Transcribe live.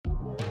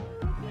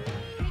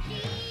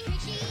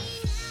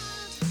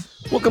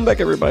Welcome back,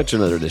 everybody, to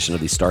another edition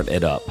of the Start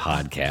It Up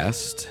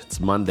podcast. It's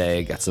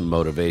Monday. Got some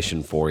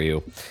motivation for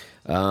you.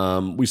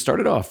 We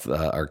started off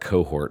our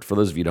cohort. For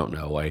those of you who don't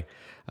know,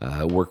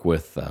 I work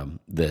with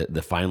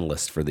the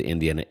finalists for the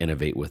Indiana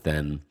Innovate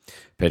Within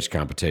pitch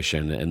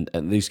competition,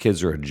 and these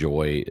kids are a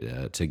joy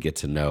to get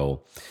to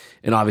know.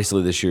 And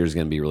obviously, this year is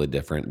going to be really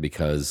different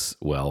because,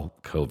 well,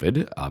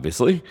 COVID,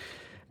 obviously.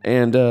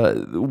 And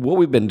what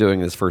we've been doing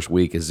this first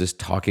week is just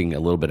talking a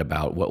little bit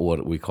about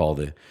what we call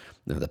the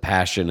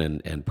passion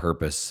and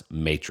purpose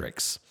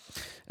matrix.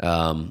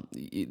 Kind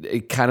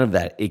of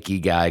that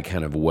ikigai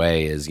kind of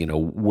way is,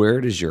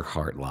 where does your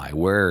heart lie?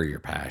 Where are your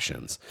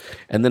passions?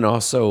 And then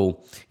also,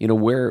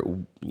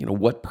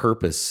 what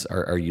purpose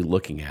are you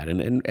looking at?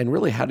 And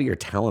really, how do your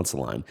talents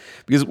align?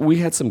 Because we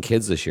had some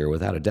kids this year,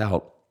 without a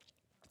doubt,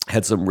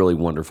 had some really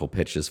wonderful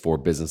pitches for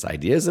business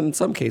ideas. And in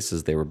some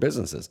cases, they were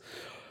businesses.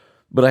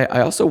 But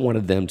I also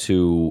wanted them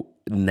to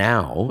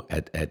now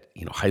at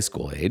high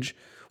school age,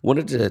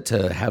 wanted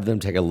to have them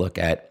take a look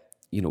at,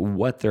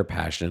 what their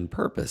passion and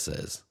purpose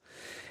is.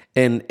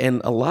 And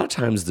a lot of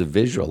times to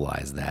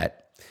visualize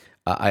that,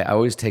 I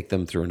always take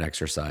them through an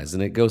exercise,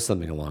 and it goes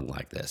something along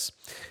like this.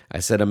 I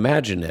said,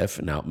 imagine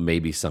if, now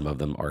maybe some of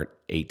them aren't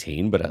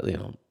 18, but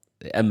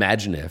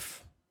imagine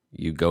if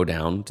you go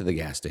down to the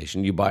gas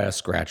station, you buy a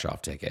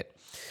scratch-off ticket,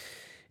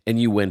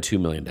 and you win $2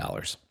 million.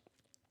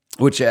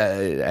 Which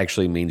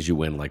actually means you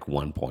win like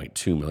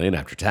 $1.2 million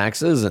after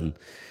taxes. And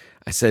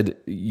I said,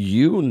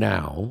 you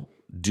now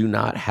do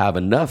not have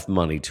enough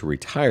money to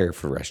retire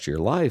for the rest of your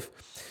life,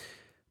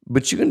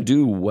 but you can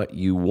do what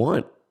you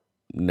want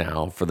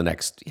now for the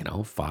next,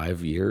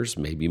 5 years,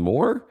 maybe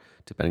more,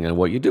 depending on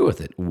what you do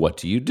with it. What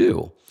do you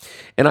do?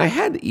 And I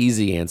had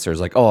easy answers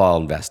like, I'll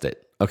invest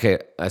it. Okay,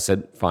 I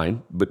said,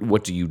 fine, but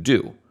what do you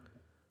do?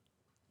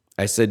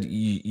 I said,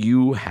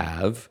 you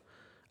have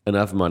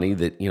enough money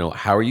that,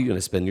 how are you going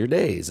to spend your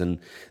days? And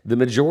the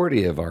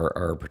majority of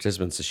our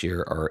participants this year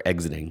are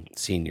exiting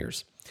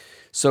seniors.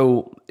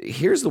 So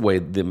here's the way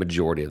the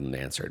majority of them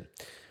answered.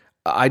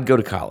 I'd go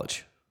to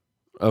college.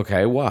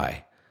 Okay,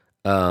 why?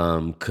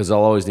 Because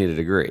I'll always need a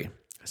degree.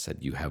 I said,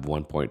 you have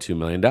 $1.2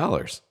 million.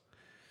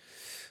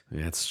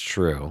 That's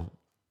true.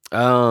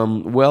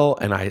 Well,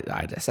 and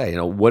I say,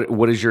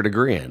 what is your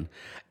degree in?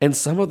 And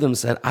some of them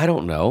said, I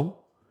don't know.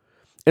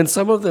 And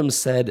some of them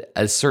said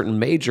a certain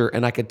major,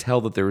 and I could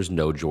tell that there was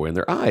no joy in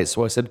their eyes.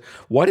 So I said,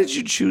 why did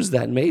you choose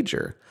that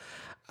major?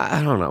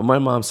 I don't know. My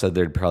mom said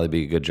there'd probably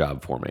be a good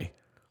job for me.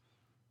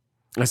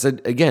 I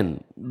said,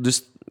 again,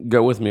 just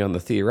go with me on the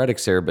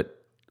theoretics here, but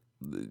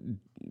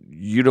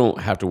you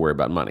don't have to worry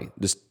about money.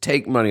 Just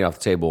take money off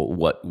the table.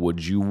 What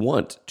would you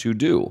want to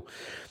do?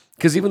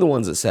 Because even the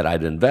ones that said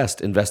I'd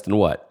invest in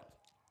what?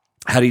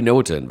 How do you know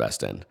what to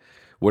invest in?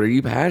 What are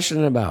you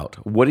passionate about?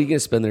 What are you going to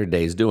spend their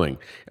days doing?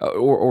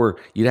 Or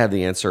you'd have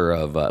the answer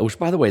of, which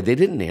by the way, they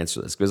didn't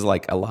answer this because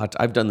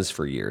I've done this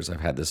for years.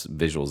 I've had this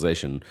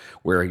visualization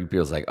where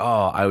people's like,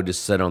 I would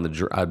just sit on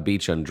the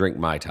beach and drink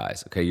Mai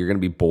Tais. Okay, you're going to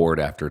be bored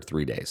after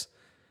 3 days.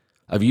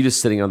 Of you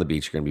just sitting on the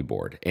beach, you're going to be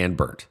bored and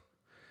burnt.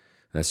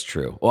 That's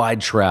true. Well,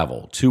 I'd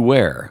travel. To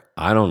where?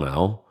 I don't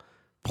know.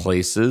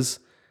 Places.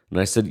 And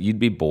I said, you'd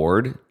be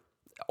bored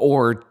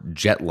or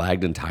jet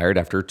lagged and tired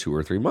after 2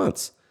 or 3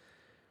 months.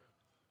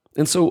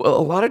 And so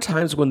a lot of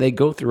times when they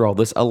go through all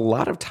this,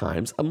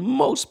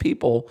 most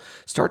people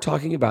start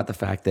talking about the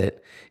fact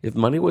that if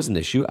money was an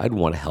issue, I'd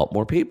want to help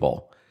more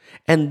people.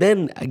 And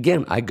then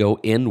again, I go,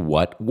 in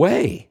what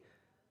way?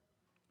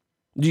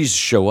 You just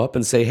show up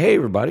and say, hey,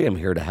 everybody, I'm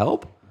here to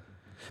help.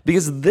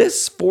 Because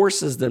this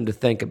forces them to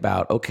think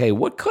about, okay,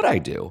 what could I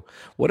do?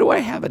 What do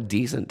I have a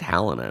decent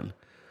talent in?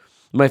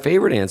 My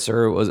favorite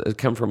answer was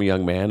come from a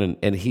young man,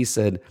 and he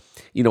said,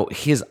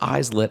 his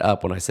eyes lit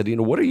up when I said,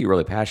 what are you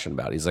really passionate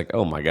about? He's like,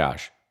 oh my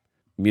gosh,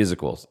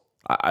 musicals.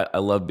 I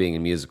love being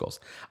in musicals.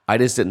 I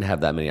just didn't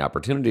have that many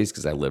opportunities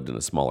because I lived in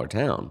a smaller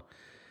town.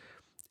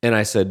 And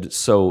I said,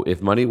 so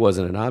if money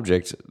wasn't an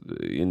object,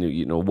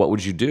 what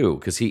would you do?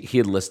 Because he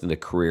had listed a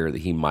career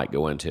that he might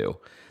go into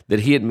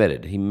that he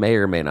admitted he may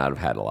or may not have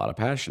had a lot of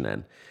passion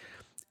in.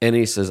 And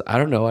he says, I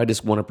don't know, I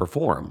just want to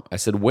perform. I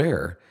said,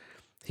 where?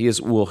 He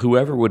is, well,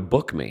 whoever would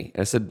book me.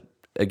 I said,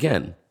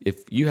 again,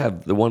 if you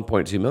have the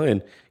 1.2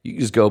 million, you can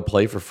just go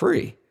play for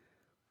free.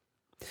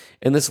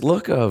 And this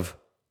look of,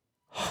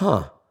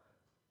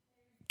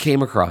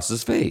 came across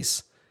his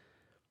face.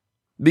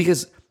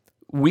 Because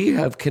we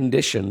have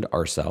conditioned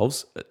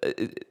ourselves,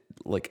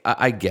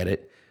 I get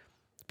it.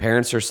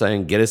 Parents are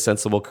saying, get a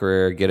sensible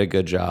career, get a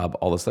good job,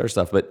 all this other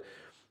stuff. But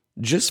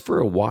just for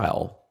a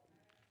while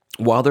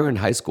they're in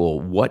high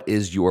school, what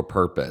is your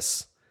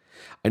purpose?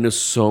 I know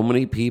so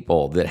many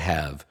people that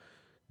have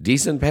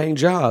decent paying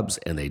jobs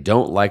and they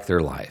don't like their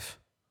life.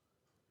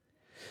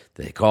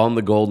 They call them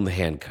the golden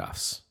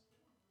handcuffs.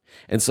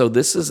 And so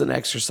this is an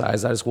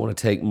exercise I just want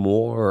to take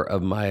more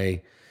of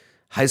my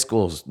high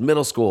schools,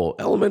 middle school,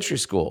 elementary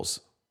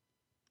schools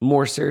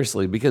more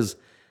seriously, because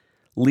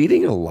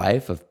leading a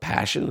life of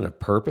passion and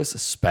of purpose,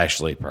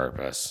 especially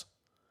purpose,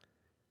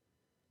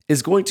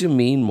 is going to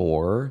mean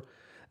more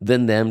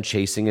than them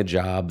chasing a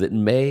job that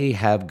may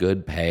have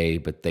good pay,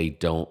 but they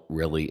don't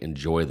really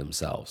enjoy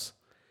themselves.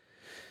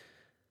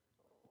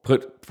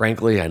 Put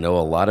frankly, I know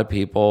a lot of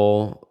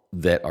people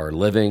that are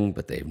living,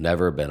 but they've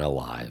never been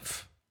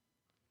alive.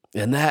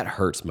 And that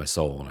hurts my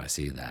soul when I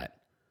see that.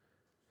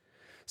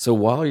 So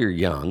while you're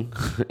young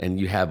and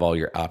you have all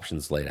your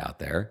options laid out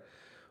there,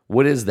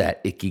 what is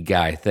that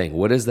ikigai thing?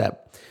 What is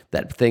that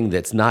thing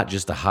that's not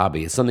just a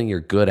hobby? It's something you're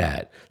good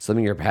at,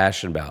 something you're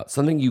passionate about,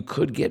 something you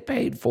could get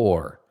paid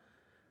for.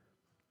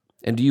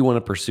 And do you want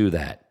to pursue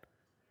that?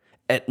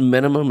 At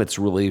minimum, it's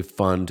really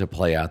fun to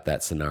play out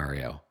that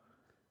scenario.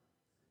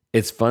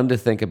 It's fun to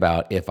think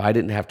about, if I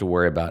didn't have to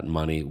worry about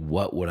money,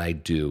 what would I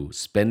do,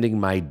 spending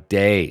my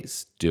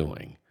days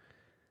doing?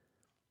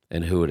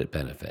 And who would it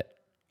benefit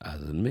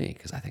other than me?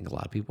 Because I think a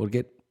lot of people would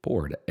get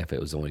bored if it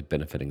was only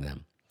benefiting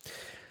them.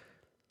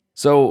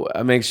 So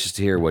I'm anxious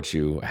to hear what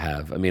you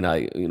have. I mean,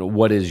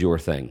 what is your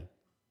thing?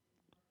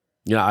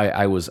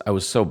 I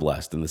was so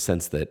blessed in the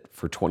sense that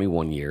for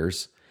 21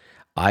 years,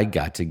 I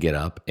got to get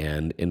up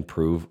and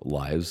improve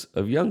lives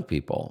of young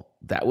people.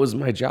 That was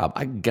my job.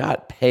 I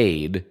got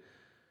paid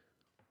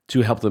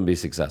to help them be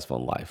successful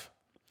in life.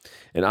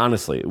 And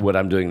honestly, what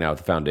I'm doing now with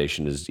the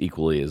foundation is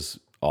equally as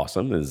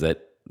awesome. Is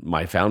that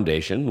my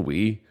foundation,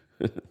 we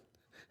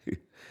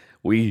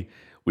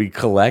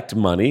collect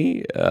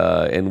money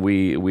and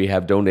we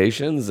have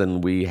donations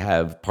and we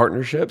have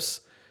partnerships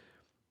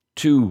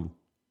to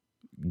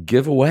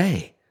give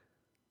away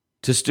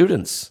to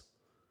students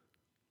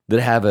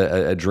that have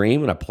a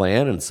dream and a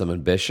plan and some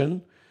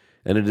ambition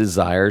and a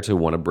desire to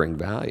want to bring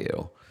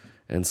value.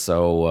 And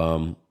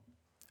so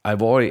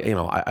I've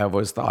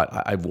always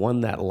thought I've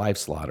won that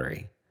life's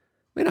lottery.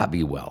 May not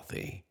be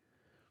wealthy,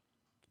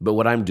 but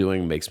what I'm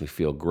doing makes me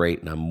feel great,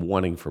 and I'm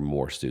wanting for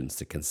more students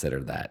to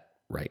consider that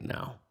right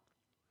now.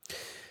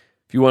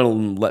 If you want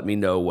to let me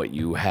know what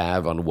you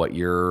have on what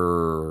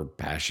your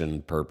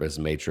passion, purpose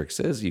matrix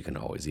is, you can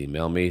always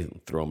email me,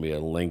 throw me a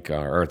link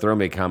or throw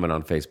me a comment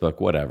on Facebook,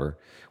 whatever.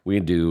 We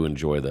do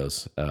enjoy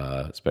those,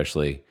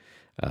 especially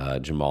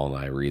Jamal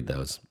and I read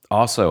those.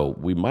 Also,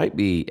 we might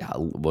be,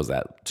 was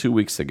that 2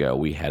 weeks ago,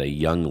 we had a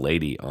young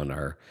lady on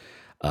our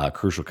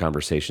Crucial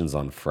Conversations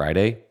on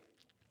Friday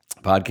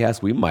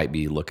podcast. We might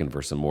be looking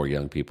for some more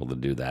young people to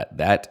do that.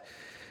 That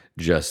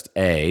just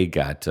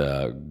got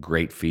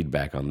great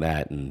feedback on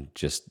that, and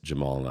just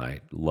Jamal and I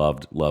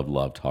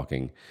loved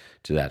talking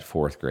to that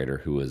fourth grader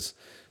who was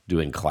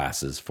doing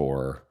classes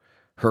for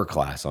her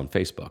class on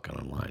Facebook and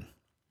online.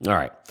 All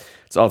right,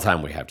 it's all the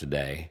time we have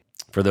today.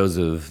 For those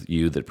of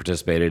you that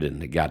participated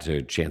and got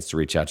a chance to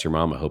reach out to your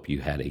mom, I hope you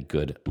had a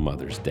good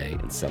Mother's Day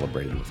and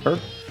celebrated with her.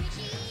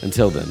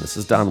 Until then, this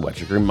is Don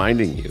Wettrick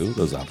reminding you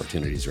those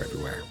opportunities are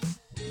everywhere.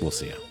 We'll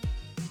see you.